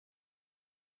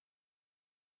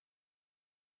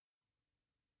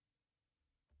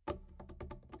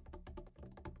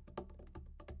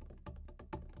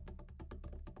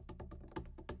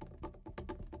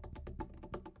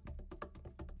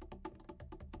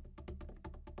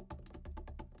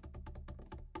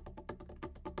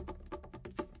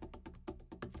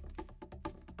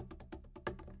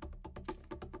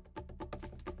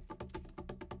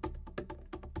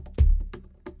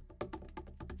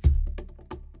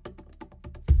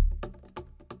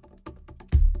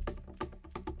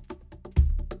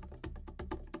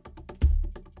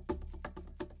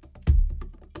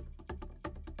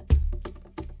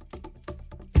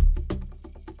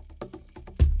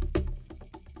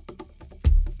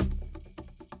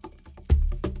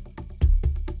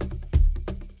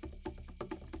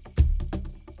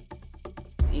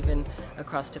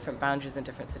across different boundaries and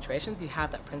different situations, you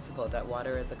have that principle that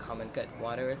water is a common good.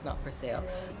 Water is not for sale.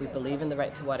 We believe in the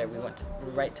right to water. We want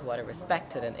the right to water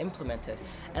respected and implemented.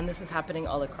 And this is happening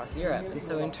all across Europe. And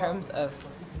so in terms of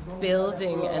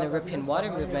building an European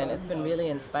water movement, it's been really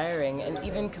inspiring, and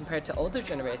even compared to older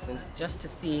generations, just to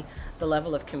see the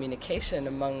level of communication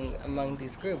among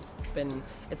these groups,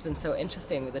 it's been so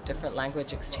interesting with the different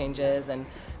language exchanges. And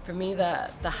for me,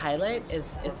 the highlight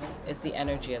is the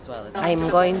energy as well. I'm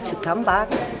going to come back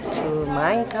to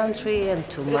my country and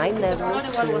to my neighbor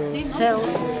to tell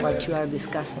what you are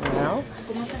discussing now,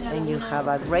 and you have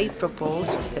a great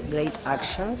proposal, great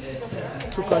actions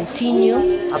to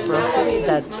continue a process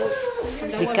that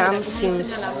began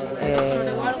since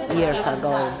years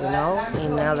ago, you know,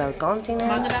 in other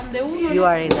continents. You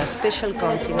are in a special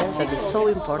continent that is so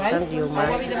important, you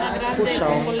must push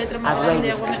on a great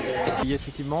discussion. Il y a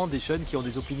effectivement des jeunes qui ont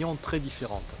des opinions très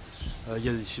différentes.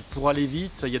 Pour aller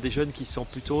vite, il y a des jeunes qui sont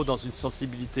plutôt dans une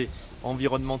sensibilité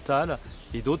environnementale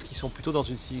et d'autres qui sont plutôt dans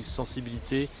une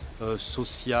sensibilité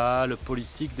sociale,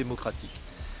 politique, démocratique.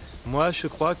 Moi, je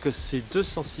crois que ces deux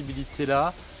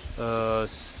sensibilités-là, il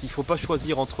ne faut pas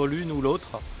choisir entre l'une ou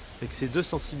l'autre, et que ces deux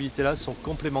sensibilités-là sont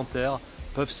complémentaires,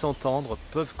 peuvent s'entendre,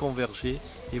 peuvent converger.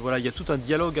 Et voilà, il y a tout un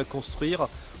dialogue à construire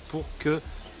pour que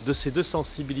de ces deux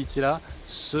sensibilités-là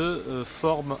se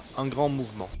forme un grand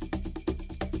mouvement.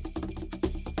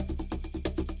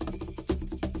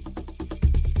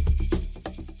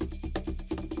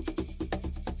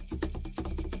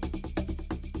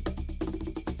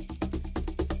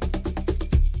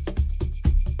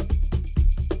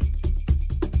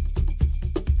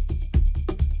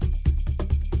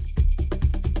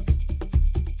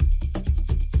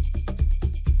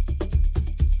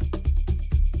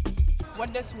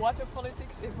 What does water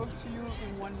politics evoke to you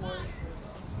in one word?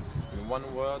 In one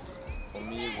word, for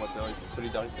me, water is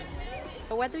solidarity.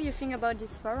 What do you think about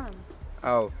this forum?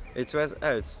 Oh, it was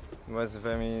a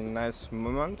very nice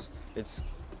moment. It's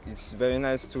very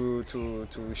nice to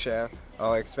share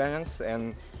our experience,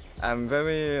 and I'm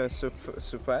very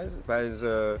surprised by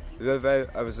the level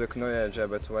of the knowledge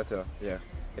about water here.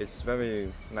 It's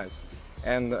very nice,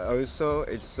 and also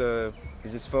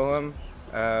this forum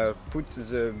put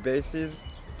the basis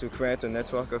to create a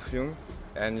network of young,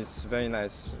 and it's very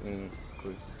nice and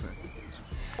cool.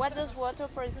 What does water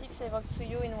politics evoke to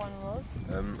you in one word?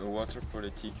 Water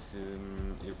politics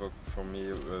evoke for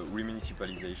me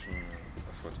remunicipalization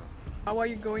of water. How are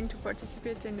you going to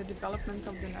participate in the development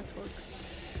of the network?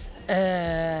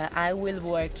 I will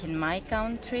work in my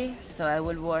country, so I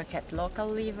will work at local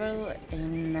level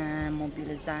in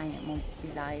mobilizing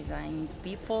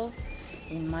people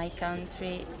in my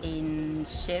country, in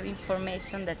share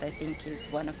information that I think is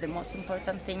one of the most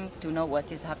important things, to know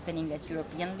what is happening at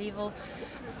European level,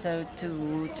 so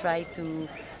to try to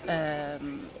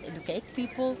educate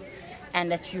people.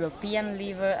 And at European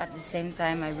level, at the same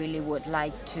time, I really would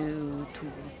like to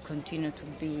continue to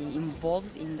be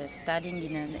involved in the studying,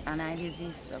 in an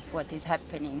analysis of what is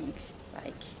happening,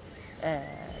 like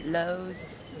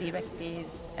laws,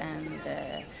 directives, and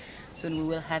soon we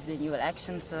will have the new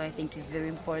election, so I think it's very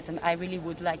important. I really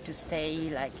would like to stay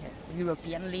like at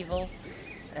European level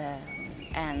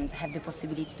and have the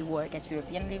possibility to work at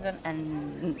European level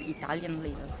and Italian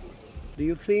level. Do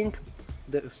you think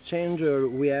the exchanges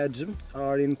we had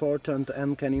are important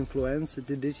and can influence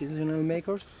the decision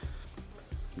makers?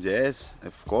 Yes,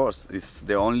 of course. It's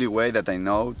the only way that I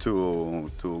know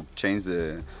to change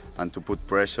and to put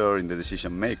pressure in the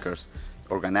decision makers.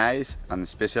 Organize, and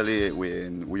especially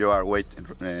when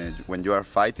you are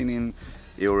fighting in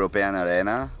European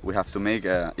arena, we have to make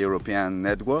European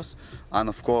networks, and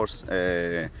of course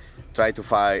try to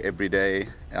fight every day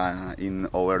in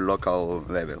our local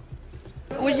level.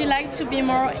 Would you like to be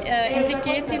more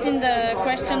implicated in the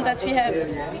question that we have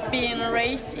been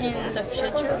raised in the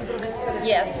future?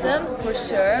 Yes, for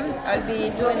sure. I'll be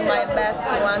doing my best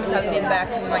once I'll be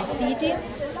back in my city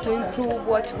to improve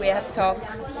what we have talked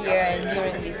here and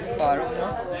during this forum.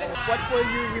 What will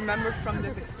you remember from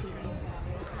this experience?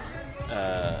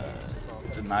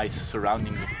 The nice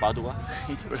surroundings of Padua,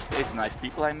 in the first place, the nice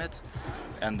people I met,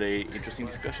 and the interesting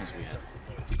discussions we had.